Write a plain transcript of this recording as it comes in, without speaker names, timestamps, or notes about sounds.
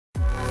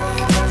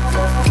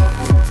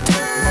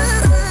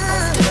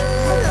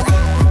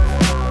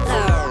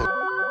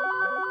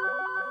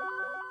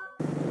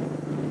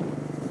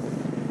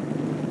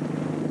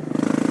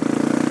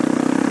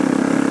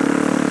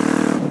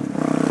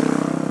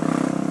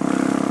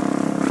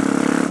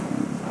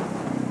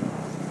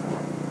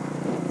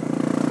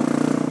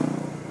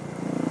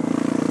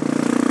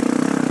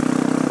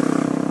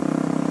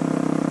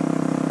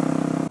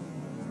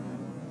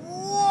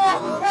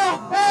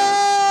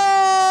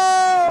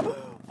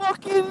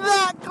fucking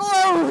that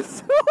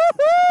close!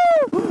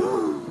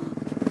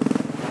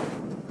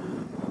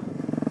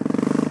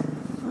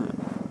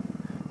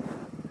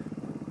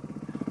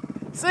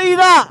 See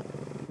that?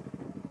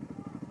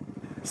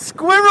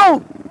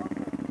 Squirrel!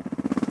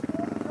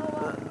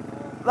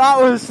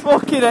 That was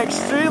fucking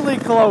extremely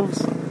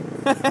close.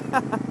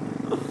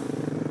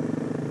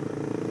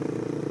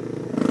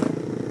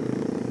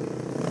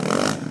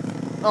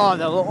 Oh,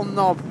 the little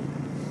knob.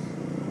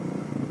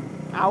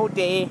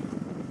 Howdy.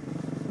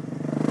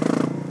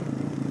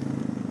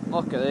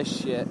 Look at this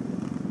shit.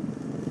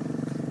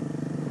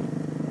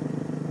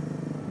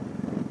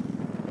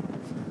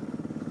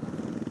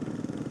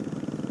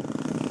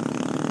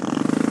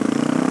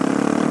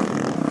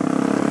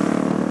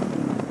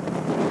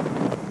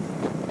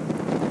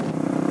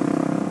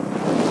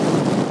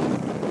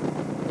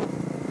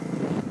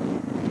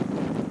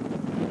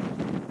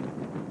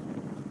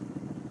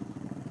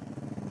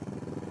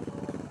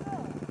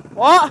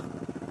 What?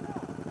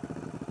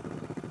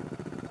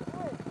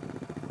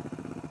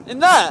 In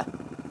there?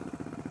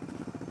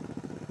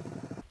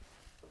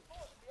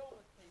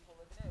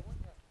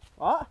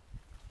 What?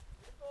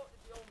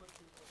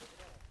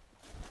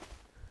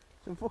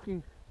 Some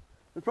fucking.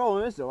 The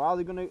problem is though, how are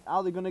they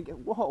gonna get?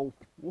 Whoa,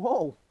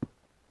 whoa!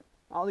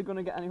 How are they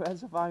gonna get anywhere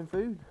to find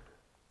food?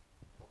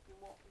 Fucking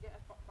what? Get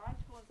a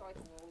bicycle and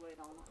cycle all the way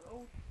down that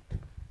road.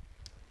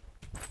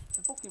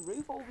 The fucking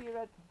roof over your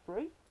head for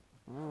free.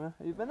 Oh,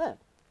 have you been there?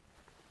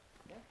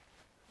 Yeah.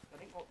 I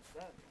think go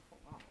upstairs. Fuck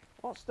that.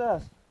 What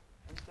stairs?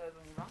 Upstairs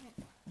when you ran it.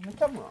 In the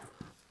camera?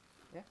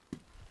 Yeah.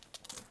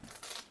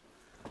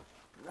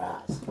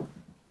 Raz.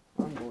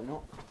 I'm going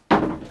up.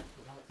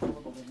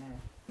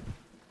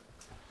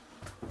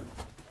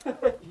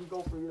 You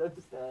go through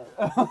the stairs.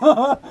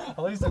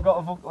 At least I've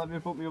got a let me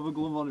put my other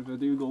glove on if I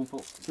do go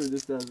through the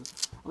stairs.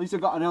 At least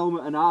I've got an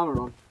helmet and armour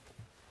on.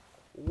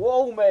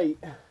 Whoa, mate.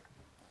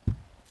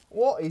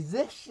 What is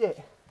this shit?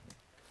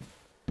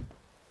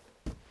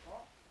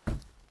 What?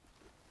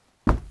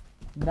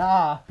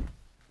 Nah.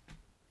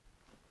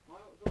 Why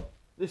what's up?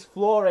 This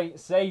floor ain't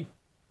safe.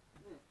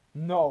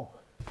 No.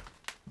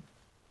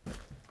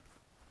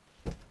 Oh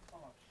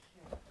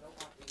shit, I don't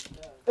like these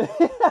stairs.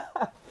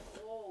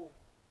 Whoa.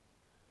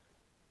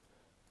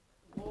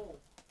 Whoa.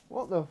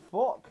 What the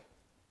fuck?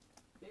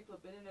 People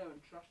have been in there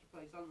and trashed the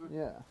place, haven't they?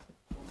 Yeah.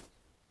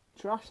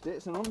 Trashed it,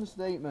 it's an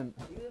understatement.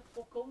 Who the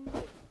fuck owns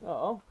it?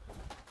 Uh-oh.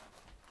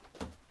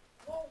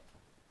 Whoa.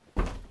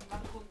 You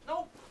man couldn't.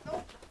 No, no,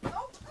 no, no.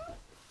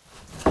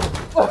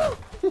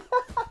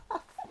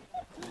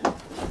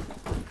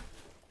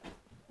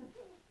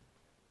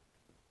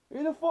 Who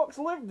the fuck's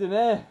lived in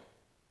here?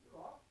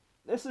 What?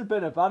 This has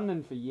been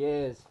abandoned for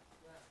years.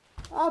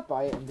 Yeah. I'd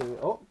buy it and do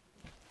it up.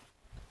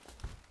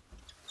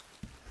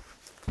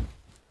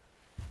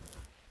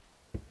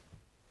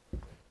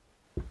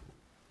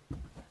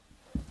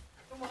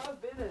 Someone has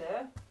been in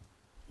there.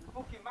 A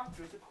fucking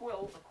mattress, a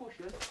quilt, a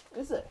cushion.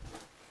 Is it?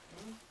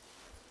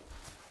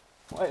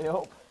 Wait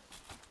up.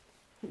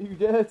 You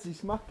dirty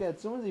smackhead.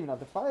 Someone's even had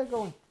the fire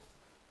going.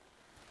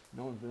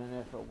 No one's been in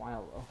here for a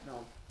while though.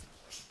 No.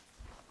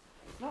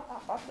 It's not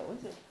that bad though,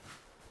 is it?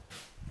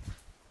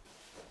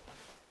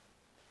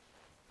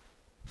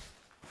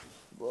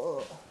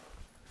 Whoa.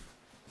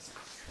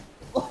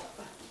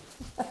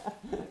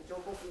 You're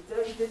fucking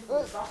dirty, this is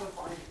the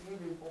sacrifice. You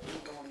do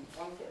fucking go on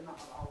blanket and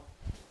that about.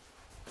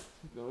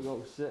 Gotta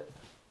go sit.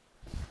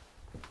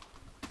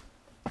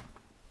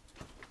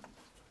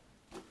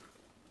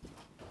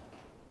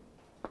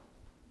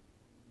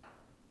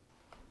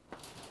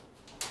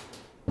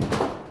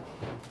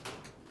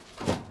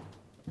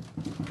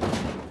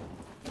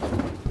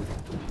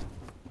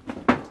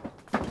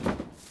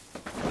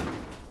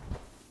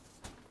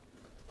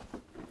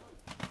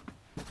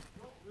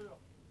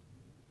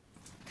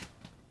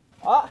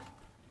 Ah!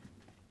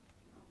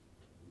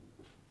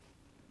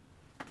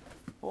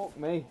 Fuck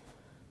me.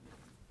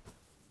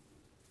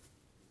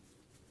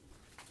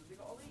 Has he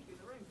got a leak in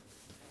the roof?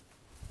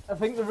 I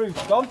think the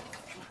roof's gone.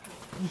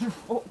 You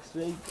fuck's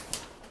sake.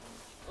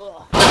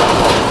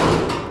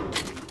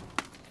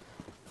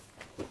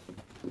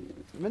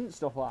 Mint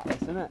stuff like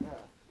this, isn't it?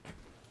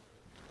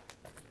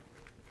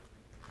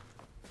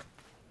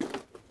 Yeah.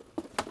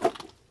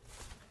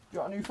 You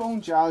got a new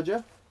phone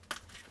charger?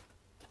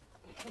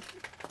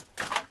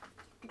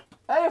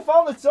 Hey, I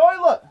found the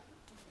toilet!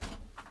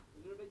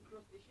 Is there a big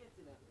crusty shit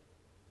in it?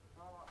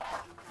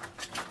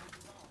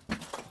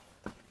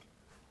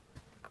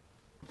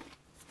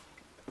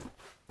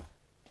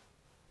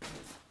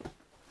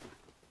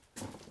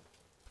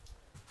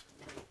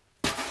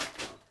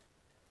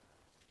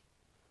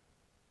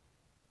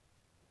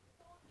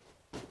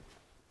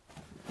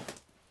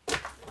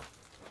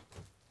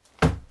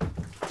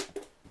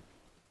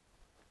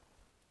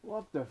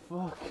 What the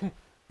fuck?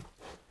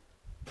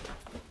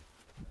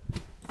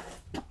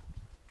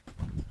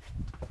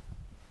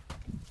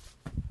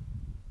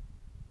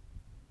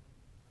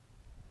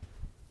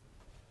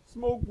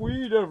 Smoke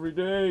weed every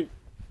day.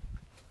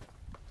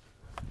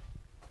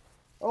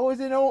 Always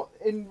in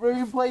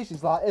ruined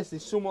places like this,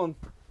 there's someone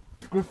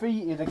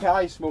graffitied a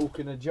guy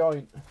smoking a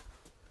joint.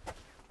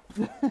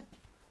 Would you?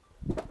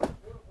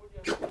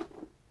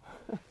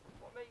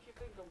 What makes you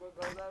think I'm going to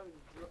go there and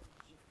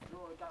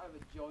draw a guy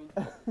with a joint?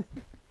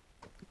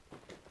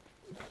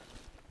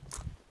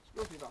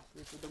 Scruffy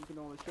bastards for dumping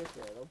all the shit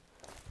here though.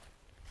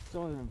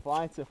 Someone's been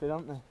fly tipping,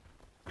 haven't they?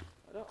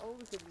 I don't know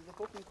because there's a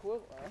fucking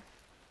quilt there.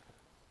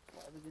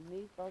 Whatever's in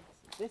these bags.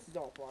 This is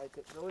all fly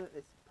tipped though, isn't it?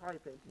 This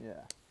piping.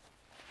 Yeah.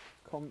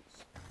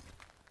 Cunts.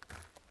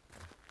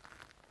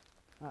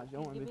 Ah, do you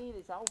What want do to you be... mean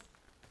it's out?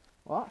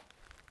 What?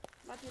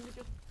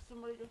 Imagine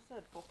somebody just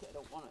said, fuck it, I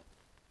don't want it.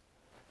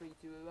 Free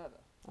to whoever.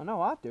 I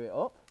know, I'd do it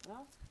up.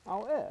 No?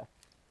 Out here.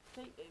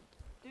 Take it,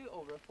 do it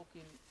over a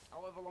fucking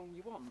however long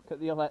you want. Look at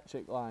the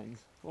electric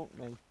lines. Fuck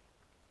me.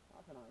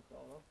 That's a nice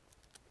door though.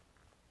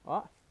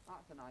 What?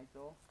 That's a nice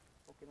door.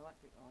 Fucking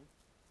electric line.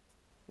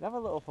 You'd have a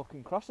little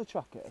fucking crosser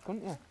track here,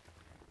 couldn't you?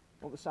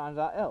 Up the side of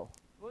that hill.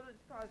 Wouldn't it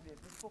surprise me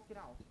if this fucking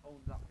house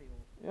owns that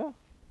field? Yeah.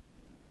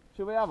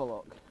 Shall we have a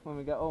look when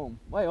we get home?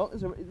 Wait, look,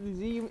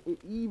 it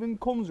even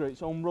comes with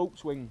its own rope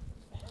swing.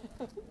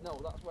 No,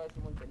 that's where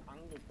someone's been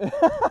hanging.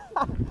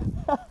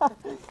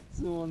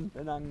 Someone's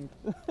been hanged.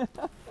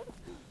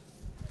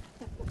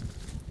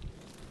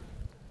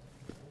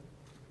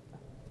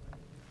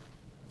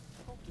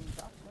 Fucking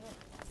gas, innit?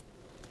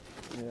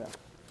 Yeah.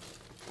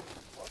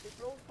 What's this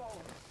road for?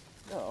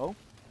 Oh.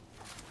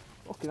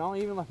 Fucking hell, I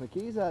even left my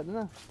keys there, didn't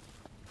I?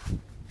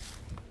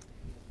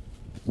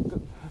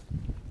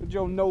 Good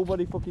job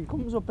nobody fucking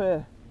comes up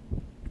here.